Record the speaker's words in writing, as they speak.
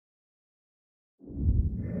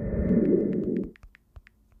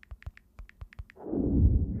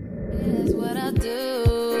wanna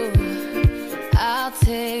do, I'll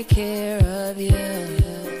take care of you.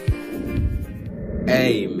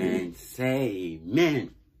 Amen. Say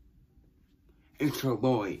amen. It's your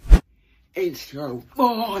boy. It's your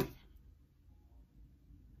boy.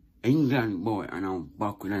 England boy, and I'm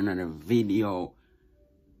back with another video.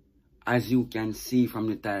 As you can see from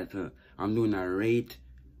the title, I'm doing a rate,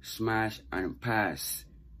 smash, and pass.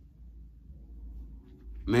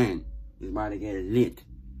 Man, it's about to get lit.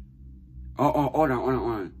 Hold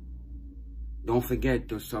on. Don't forget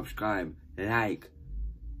to subscribe, like,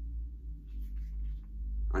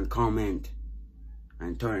 and comment,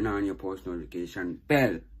 and turn on your post notification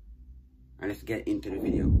bell. And let's get into the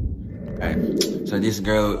video. Alright, so this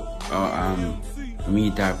girl,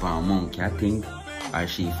 meet her on Monkey, I think, or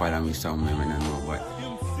she follow me somewhere, I don't know, but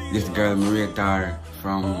this girl, me rate her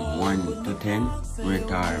from 1 to 10, rate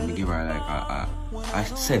her, me give her like a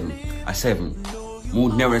 7.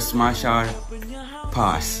 Would never smash her,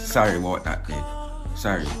 pass. Sorry about that, kid.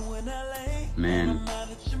 Sorry. Man.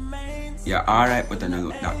 Yeah, alright, but I don't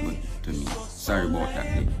look that good to me. Sorry about that,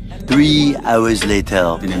 kid. 3 hours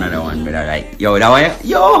later. Then another one, but I like, yo, that one,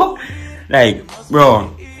 yo! Like,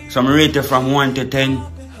 bro, so me rate you from 1 to 10.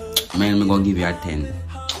 Man, me gonna give you a 10.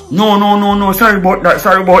 No, sorry about that.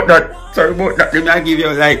 Let me give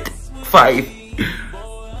you like 5.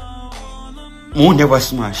 Moon never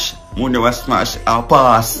smash. I'll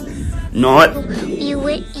pass. Not. You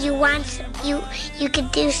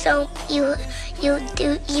could do so. You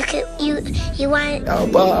want. I'll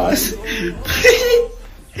pass.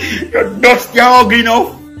 You're dust. You're ugly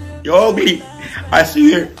now. You're ugly. I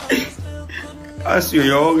swear.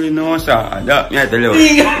 You're ugly now, sir. That me I tell you.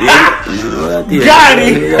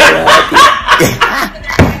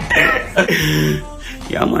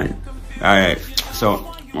 Yeah, man. Alright,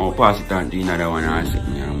 so I'll pass it on to another one.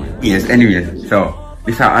 Yes, anyway, so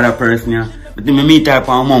this is another person here. But then I meet her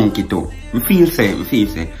on Monkey too. I feel say.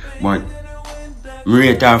 But I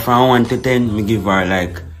rate her from 1 to 10. I give her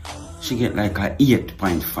like, she get like a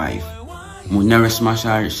 8.5. I never smash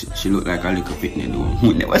her. She look like a little fitness though.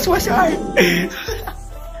 I never smash her.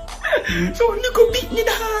 So little fitness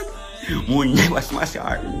dog. I never smash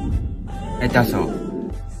her. That's how.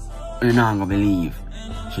 You're not gonna believe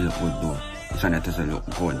she look good though. So that doesn't look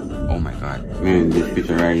good. Oh my god. Man, this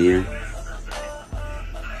picture right here.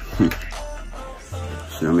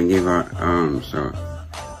 So I'm gonna give her so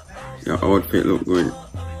your outfit look good.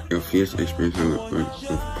 Your face expression look good.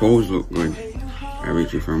 Your pose look good. I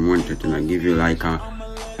rate you from 1 to 10. I give you like a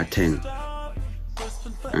 10.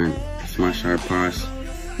 And smash her pass.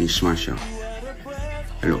 You smash her.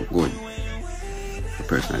 I look good. The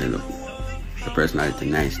personality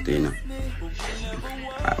nice too, you know.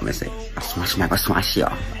 I'm gonna say, I smash you.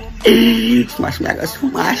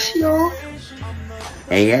 Smash you.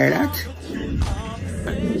 Hey, hear that?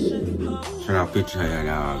 So that picture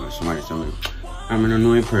here, somebody tell me, I'm an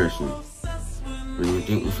annoying person. When you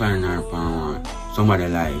think we find her upon somebody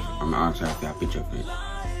live, I'm gonna ask her for a picture of it.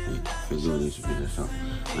 If you do this video stuff.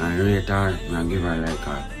 And I rate her, and I give her like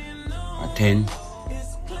a 10.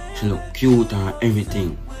 She look cute and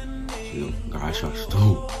everything. She look gorgeous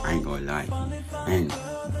too, I ain't gonna lie. And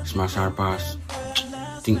smash her pass,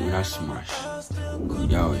 think with a smash.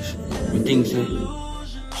 Yo, we think she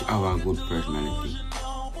have a good personality.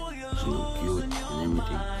 She look cute and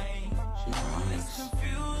everything. She has,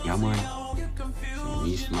 yeah man. So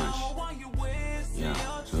we smash. Yeah,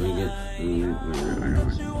 so we get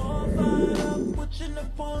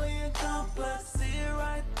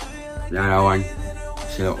the other one.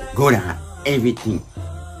 She look good at everything.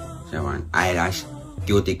 She want eyelash,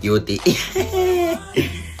 cutie.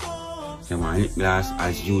 She want lip gloss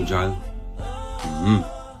as usual.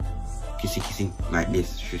 Kissing like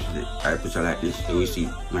this. I put her like this. So we see,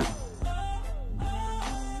 man.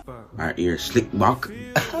 Her ear slick back.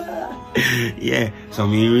 Yeah, so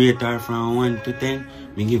me rate her from 1 to 10.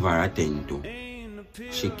 Me give her a 10 too.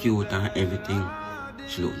 She cute and everything.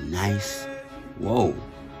 She look nice. Whoa,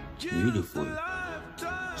 beautiful.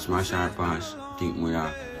 Smash her pass. Think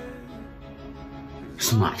more.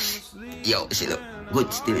 Smash. Yo, she look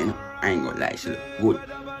good still, you know. I ain't gonna lie, she look good.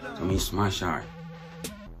 So me smash her.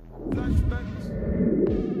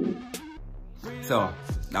 So,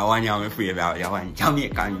 that one I'm afraid about, that one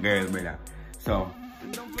Jamaican girl, brother. So,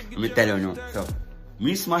 let me tell you now. So,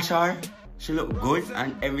 me smash her, she look good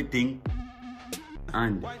and everything.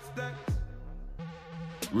 And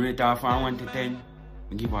rate her from 1 to 10,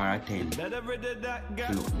 I give her a 10. She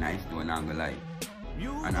look nice though, I'm not gonna lie.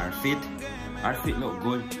 And her fit look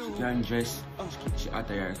good. She can dress, she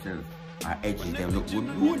attire herself. Her edges them look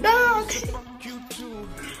good, dog.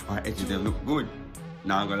 Her edges them look good.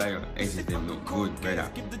 Now I'm gonna lie, edges them look good, brother.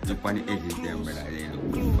 Look on the edges them, brother, they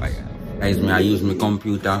look fire. Guys, I use my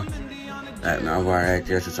computer. Like, I have right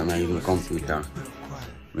here, so I use my computer.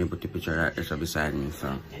 Let me put the picture right there beside me,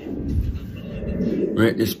 so.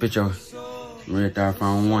 Rate this picture. Rate her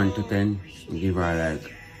from 1 to 10. Give her like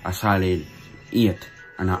a solid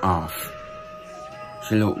 8.5.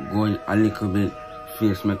 She look good, a little bit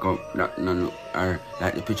face makeup that no look, or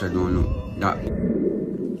like the picture don't look that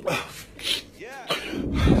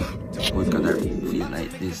good, because I feel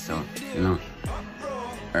like this, so you know.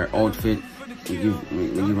 Her outfit, we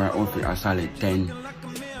give her outfit a solid 10.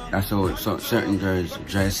 That's how certain girls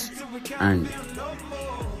dress, and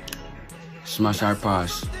smash or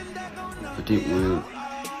pass. I think we'll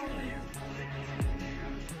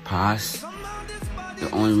pass. The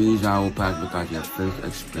only reason I will pass because your first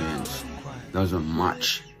experience doesn't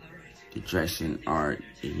match the dressing or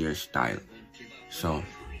the hairstyle. So,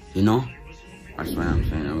 you know, that's what I'm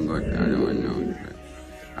saying. I'm good. I don't want to know.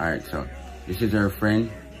 Alright, so this is her friend.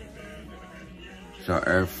 So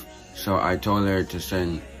I told her to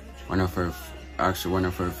send one of her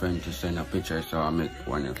friends to send a picture. So I make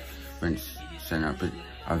one of her friends send a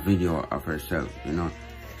video of herself, you know.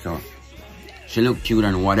 So she look cute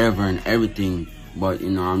and whatever and everything, but you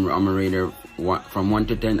know, I'm a rate her from 1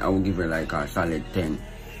 to 10. I will give her like a solid 10.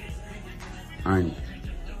 And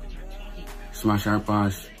smash or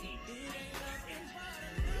pass.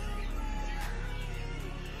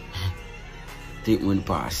 Think we'll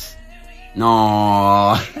pass.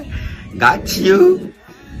 No, got you.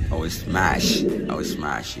 I will smash you,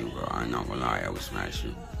 bro. I'm not gonna lie, I will smash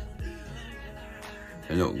you.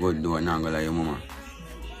 You look good though, I'm not gonna lie, your mama.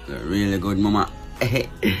 You look really good, mama.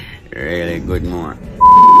 Really good, mama.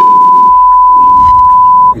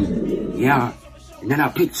 Yeah, another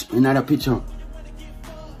picture,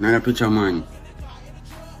 man.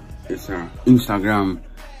 It's a Instagram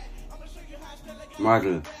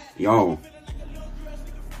model, yo.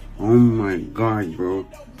 Oh my god, bro.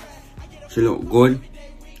 She look good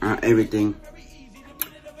and everything.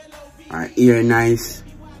 Her ear nice.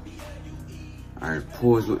 Her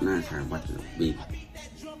pose look nice. Her body look big.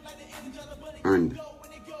 And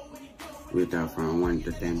rate her from 1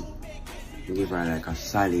 to 10. Give her like a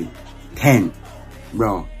solid 10.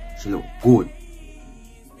 Bro, she look good.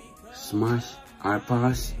 Smash or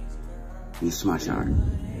pass. We smash her.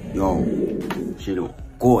 Yo, she look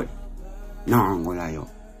good. No, I'm gonna lie, yo.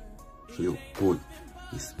 She look good.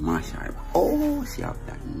 We smash her. Oh, she have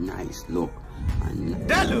that nice look. And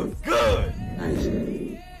that look good. Nice,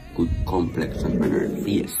 good complexion on her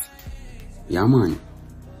face. Yeah, man.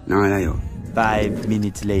 Now, lie, yo. 5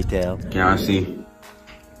 minutes later. Can you see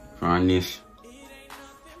from this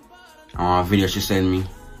video she sent me,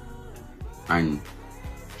 and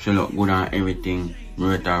she look good on everything.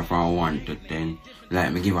 Rate her from 1 to 10.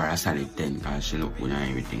 Like, me give her a solid 10 because she look good on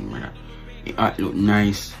everything, brother. The hat look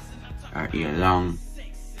nice. Her hair long.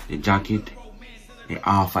 The jacket, they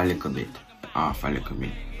off a little bit.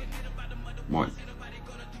 But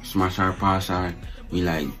smash her, pass her, we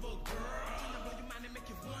like.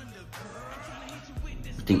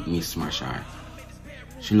 I think me smash her.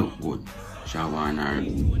 She look good. She have on her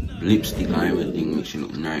lipstick and everything, make she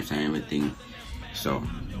look nice and everything. So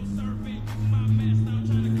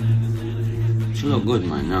she look good,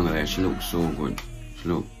 man. Not gonna lie, she look so good. She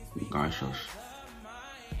look gorgeous.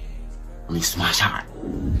 Me smash her.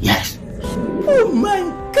 Yes. Oh my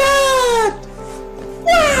god!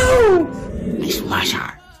 Wow! Me smash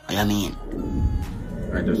her. What you mean?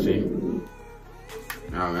 Right to see.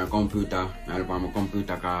 Now my computer. I look on my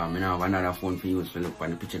computer because I have another phone for use to look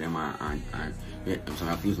on the picture them and so I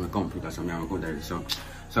have to use my computer, so I go there. So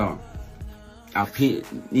I pay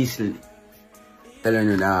this telling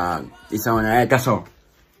you that this one right, that's all.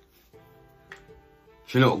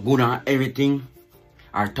 She look good on everything.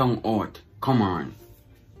 Her tongue out. Come on.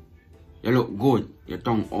 You look good. Your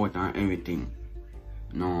tongue out and everything.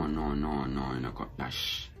 No, you cut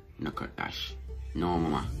dash. No,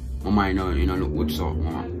 mama. Mama, you know look good so,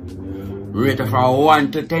 mama. Rate her from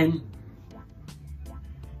 1 to 10.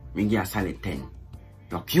 Me give a solid 10.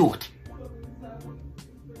 You're cute.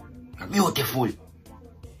 You're beautiful.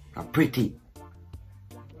 You're pretty.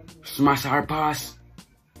 Smash her pass.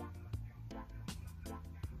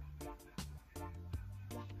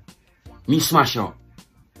 Me smash you.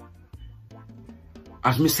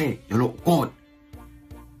 As me say, you look good.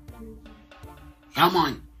 Yeah,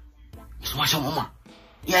 man. Me smash you, mama.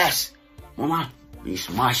 Yes. Mama, me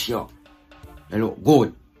smash you. You look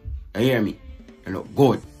good. You hear me? You look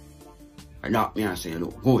good. And that me I say you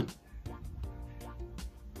look good.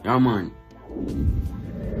 Yeah, man.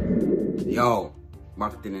 Yo,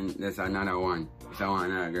 back to there's another one. If I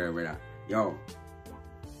want another girl, brother, yo,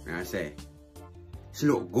 and I say, she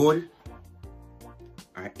look good,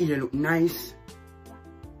 her ear look nice,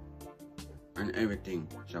 and everything.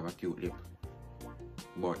 She have a cute lip.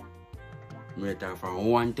 But, rate her from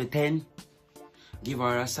 1 to 10, give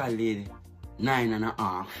her a solid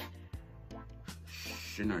 9.5.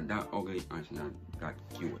 She's not that ugly and she's not that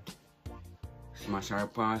cute. Smash her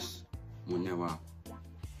pass, we never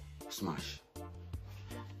smash.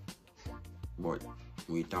 But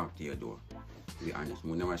we talk to you though. To be honest,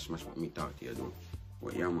 we never smash what me talk to you though.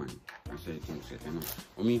 But yeah man, I said the thing set, you know.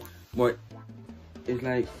 I mean, but it's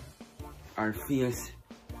like her face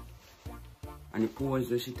and the pose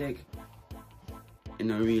that she take, you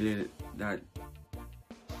know, really that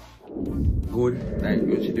good. Like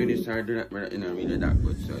when she do this or do that, but you know, really that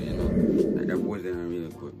good. So you know, like that pose is really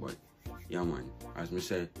good. But yeah man, as me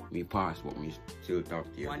said, me pass, but me still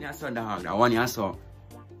talk to you. One you saw dog, that one you saw.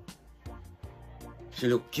 She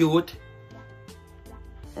look cute.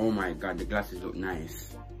 Oh my god, the glasses look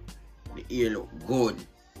nice. The ear look good.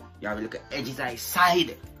 You have a look at edges eye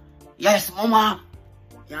side. Yes, mama.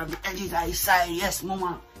 You have the edges eye side. Yes,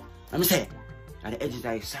 mama. Let me say, at the edges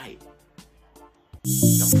eye side.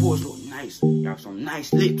 Your pose look nice. You have some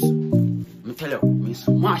nice lips. Let me tell you, me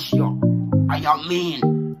smash you. I mean,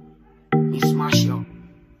 me smash you.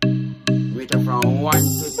 Rate her from 1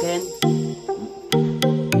 to 10.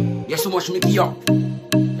 Guess how much me give you?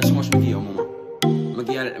 Guess how much me give you, mama? Me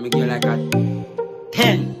give you like a 10.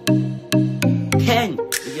 10. Me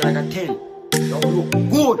give you like a 10. You look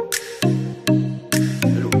good.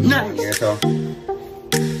 You look nice. Yeah, so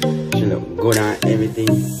she look good on everything.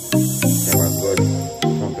 She have a good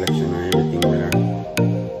complexion and everything with her.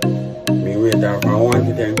 Me rate her from 1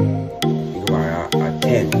 to 10. Me give her a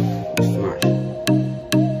 10. Smash.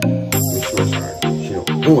 Me smash her. She look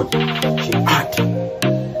good. She hot.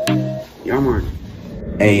 Yeah man.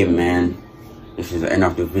 Hey man. This is the end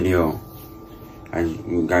of the video. As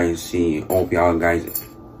you guys see, hope y'all guys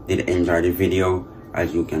did enjoy the video.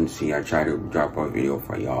 As you can see, I try to drop a video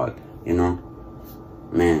for y'all, you know.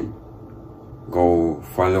 Man, go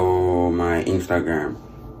follow my Instagram,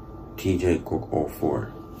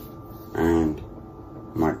 TJCook04, and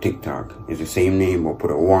my TikTok is the same name but put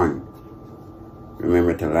a 1.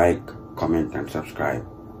 Remember to like, comment and subscribe,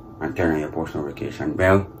 and turn on your post notification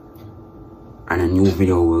bell, and a new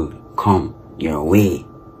video will come your way.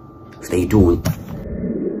 Stay tuned.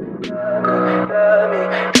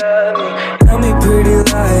 Tell me pretty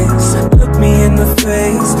lies, look me in the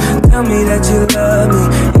face. Tell me that you love me,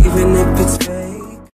 even if it's fake.